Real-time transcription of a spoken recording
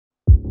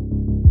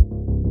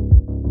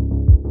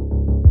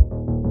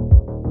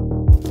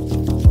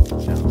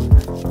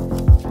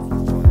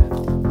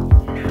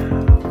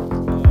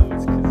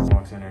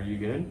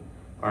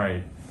All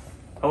right.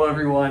 Hello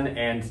everyone,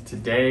 and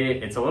today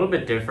it's a little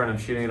bit different. I'm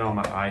shooting it on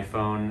my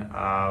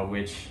iPhone,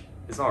 which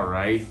is all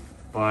right,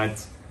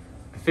 but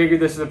I figured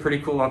this is a pretty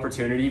cool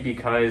opportunity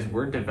because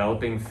we're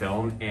developing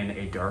film in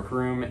a dark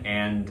room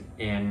and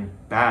in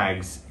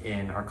bags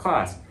in our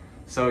class.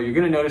 So you're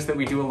gonna notice that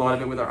we do a lot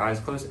of it with our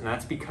eyes closed, and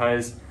that's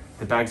because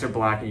the bags are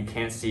black and you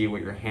can't see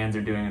what your hands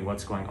are doing and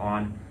what's going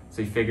on.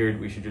 So we figured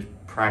we should just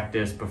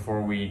practice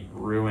before we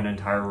ruin an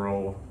entire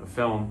roll of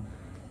film.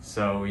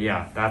 So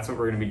yeah, that's what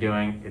we're gonna be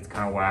doing. It's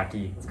kind of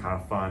wacky, it's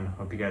kind of fun.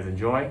 Hope you guys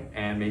enjoy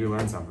and maybe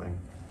learn something.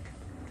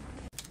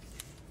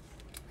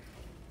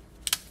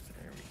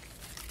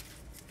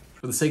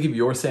 For the sake of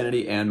your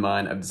sanity and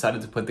mine, I've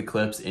decided to put the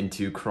clips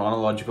into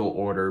chronological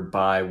order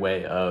by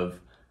way of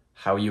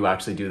how you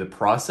actually do the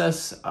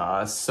process,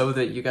 so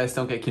that you guys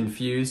don't get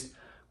confused.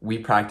 We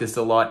practiced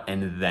a lot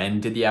and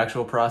then did the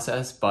actual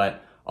process,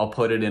 but I'll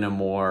put it in a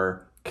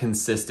more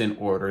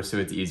consistent order so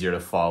it's easier to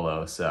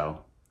follow,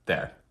 so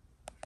there.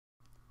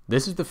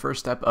 This is the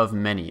first step of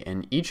many,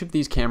 and each of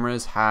these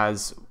cameras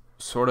has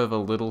sort of a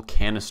little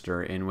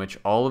canister in which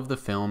all of the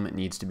film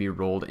needs to be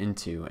rolled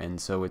into, and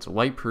so it's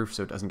light proof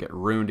so it doesn't get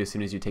ruined as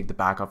soon as you take the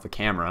back off the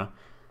camera.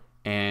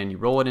 And you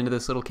roll it into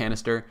this little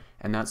canister,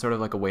 and that's sort of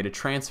like a way to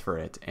transfer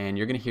it, and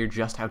you're gonna hear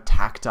just how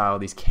tactile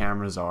these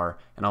cameras are,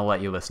 and I'll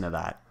let you listen to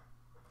that.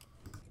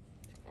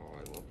 Oh,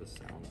 I love the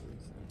sound of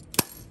this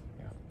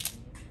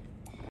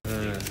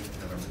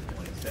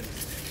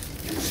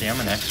thing. See, I'm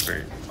an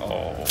expert.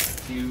 Oh,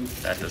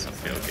 that doesn't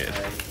feel good.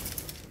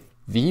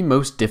 The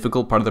most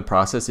difficult part of the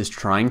process is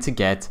trying to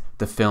get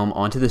the film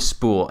onto the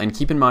spool, and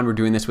keep in mind we're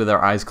doing this with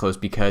our eyes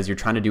closed because you're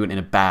trying to do it in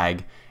a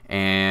bag,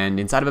 and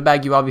inside of a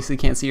bag you obviously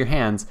can't see your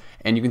hands,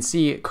 and you can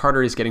see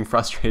Carter is getting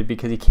frustrated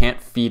because he can't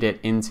feed it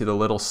into the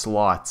little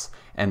slots,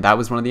 and that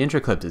was one of the intro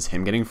clips, is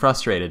him getting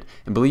frustrated.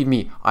 And believe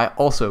me, I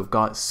also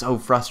got so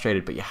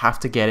frustrated, but you have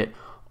to get it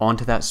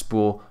onto that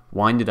spool,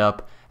 wind it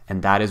up,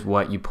 and that is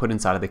what you put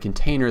inside of the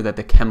container that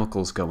the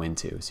chemicals go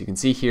into. So you can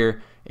see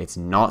here, it's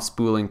not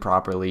spooling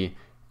properly,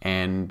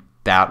 and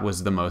that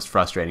was the most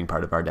frustrating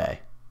part of our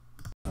day.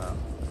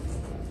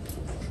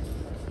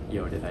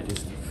 Yo, did I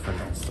just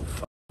finesse the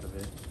fuck out of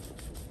it?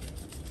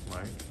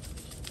 What?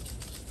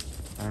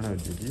 I don't know,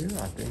 did you?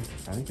 I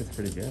think it's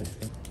pretty good.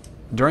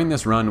 During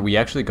this run, we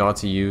actually got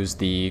to use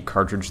the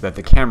cartridge that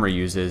the camera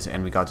uses,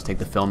 and we got to take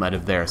the film out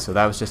of there, so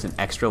that was just an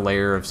extra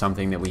layer of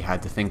something that we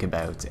had to think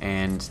about.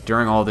 And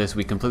during all this,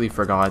 we completely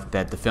forgot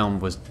that the film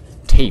was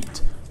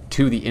taped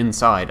to the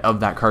inside of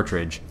that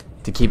cartridge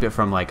to keep it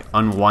from like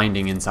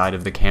unwinding inside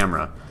of the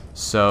camera.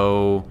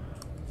 So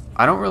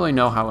I don't really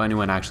know how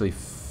anyone actually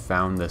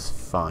found this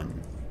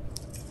fun.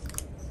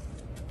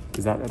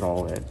 Is that at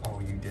all it? Oh,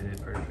 you did it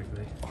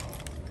perfectly.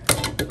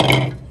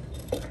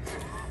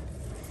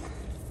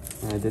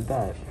 I did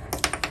that.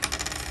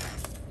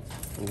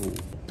 Ooh.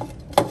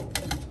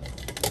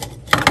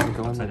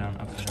 Go Upside down,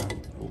 upside down.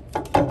 Ooh.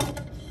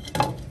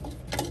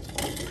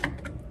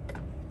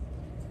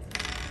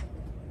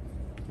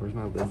 Where's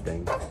my lid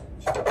thing? Does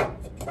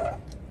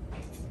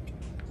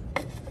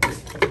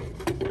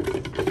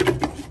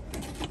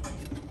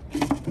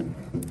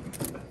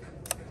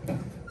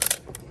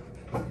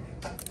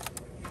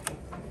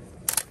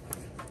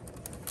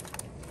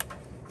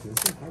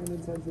this have an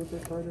inside zipper,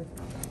 Carter?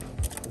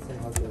 This thing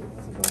has a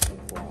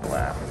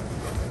Wow.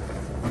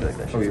 I feel like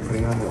that Oh, you're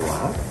putting it on your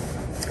lap?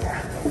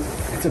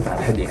 It's a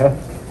bad idea. I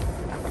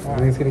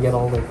think it's gonna get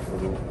all like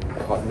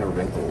caught in the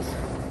wrinkles.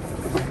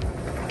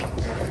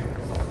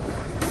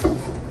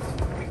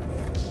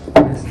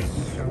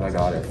 I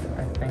got it.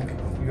 I think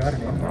you got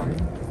it in.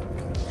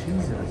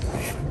 Jesus.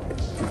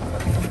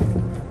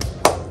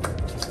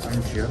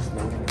 I'm just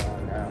loading it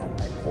on now.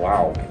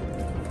 Wow.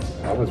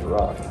 That was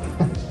rough.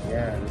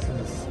 Yeah, this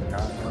is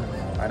not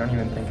normal. I don't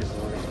even think it's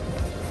loading.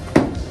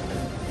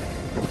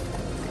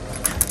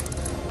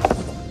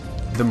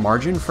 The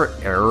margin for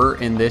error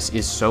in this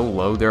is so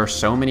low. There are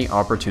so many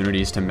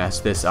opportunities to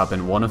mess this up,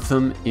 and one of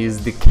them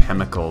is the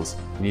chemicals.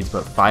 You need to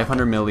put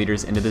 500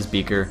 milliliters into this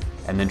beaker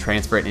and then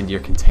transfer it into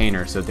your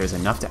container so that there's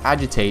enough to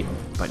agitate,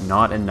 but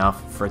not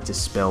enough for it to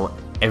spill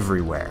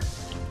everywhere.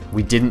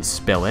 We didn't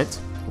spill it,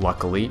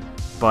 luckily,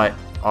 but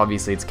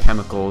obviously it's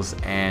chemicals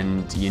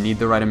and you need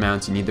the right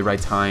amounts, you need the right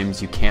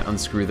times, you can't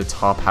unscrew the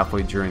top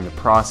halfway during the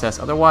process,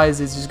 otherwise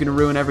it's just gonna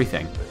ruin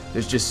everything.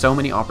 There's just so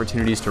many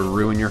opportunities to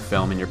ruin your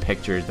film and your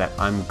pictures that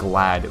I'm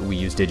glad we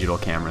use digital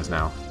cameras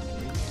now.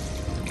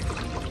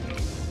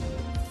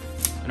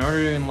 In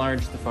order to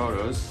enlarge the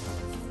photos,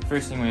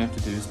 first thing we have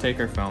to do is take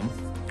our film,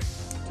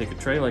 take a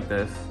tray like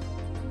this,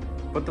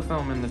 put the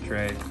film in the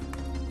tray,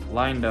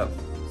 lined up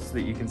so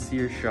that you can see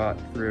your shot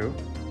through.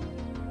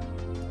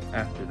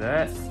 After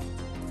that,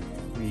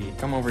 we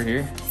come over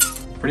here.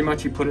 Pretty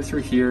much you put it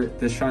through here,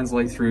 this shines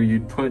light through,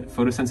 you'd put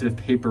photosensitive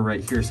paper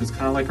right here, so it's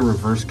kind of like a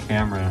reverse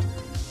camera,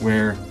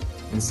 where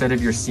instead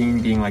of your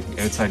scene being like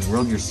the outside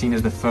world, your scene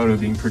is the photo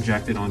being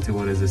projected onto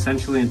what is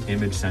essentially an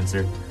image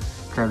sensor.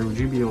 Carter, would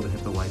you be able to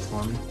hit the lights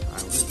for me?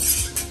 I would.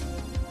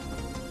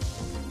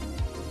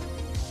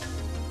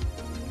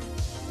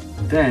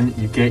 then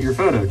you get your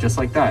photo just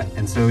like that.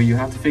 And so you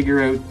have to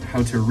figure out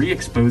how to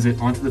re-expose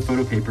it onto the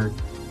photo paper.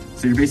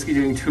 So you're basically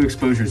doing 2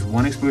 exposures.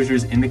 One exposure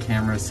is in the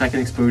camera, second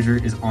exposure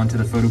is onto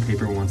the photo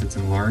paper once it's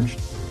enlarged.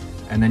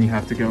 And then you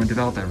have to go and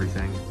develop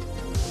everything.